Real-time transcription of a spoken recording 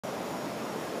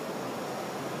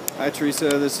Hi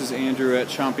Theresa, this is Andrew at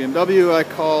Champion BMW. I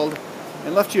called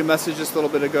and left you a message just a little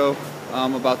bit ago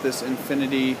about this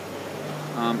Infiniti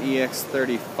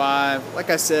EX35.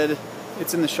 Like I said,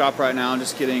 it's in the shop right now. I'm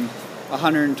just getting a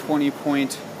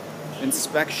 120-point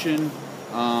inspection.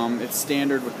 It's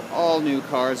standard with all new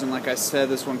cars, and like I said,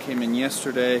 this one came in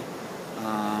yesterday.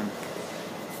 And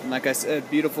like I said,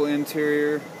 beautiful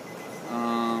interior.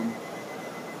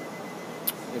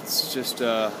 It's just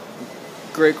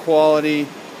great quality.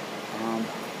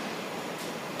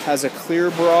 Has a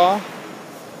clear bra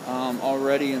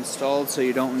already installed, so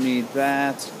you don't need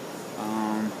that.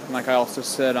 Like I also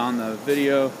said on the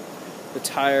video, the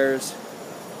tires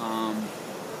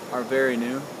are very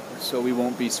new, so we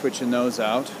won't be switching those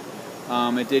out.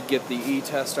 It did get the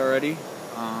E-test already.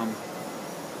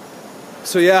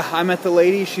 So yeah, I met the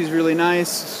lady. She's really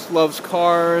nice, loves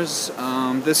cars.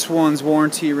 This one's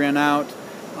warranty ran out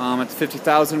at the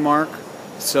 50,000 mark.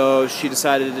 So she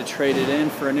decided to trade it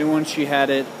in for a new one. She had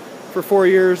it for 4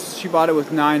 years. She bought it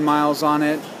with 9 miles on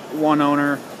it, one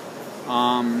owner.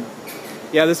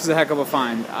 Yeah, this is a heck of a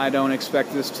find. I don't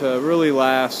expect this to really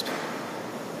last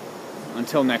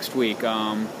until next week.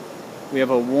 We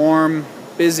have a warm,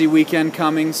 busy weekend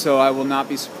coming, so I will not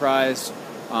be surprised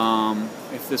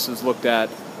if this is looked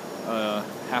at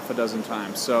half a dozen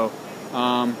times. So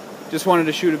just wanted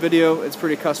to shoot a video. It's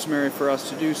pretty customary for us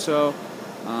to do so.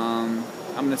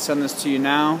 I'm going to send this to you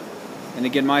now. And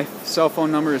again, my cell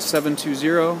phone number is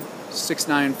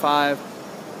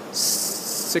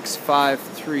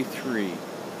 720-695-6533.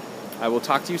 I will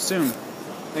talk to you soon.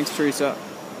 Thanks, Theresa.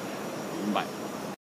 Bye.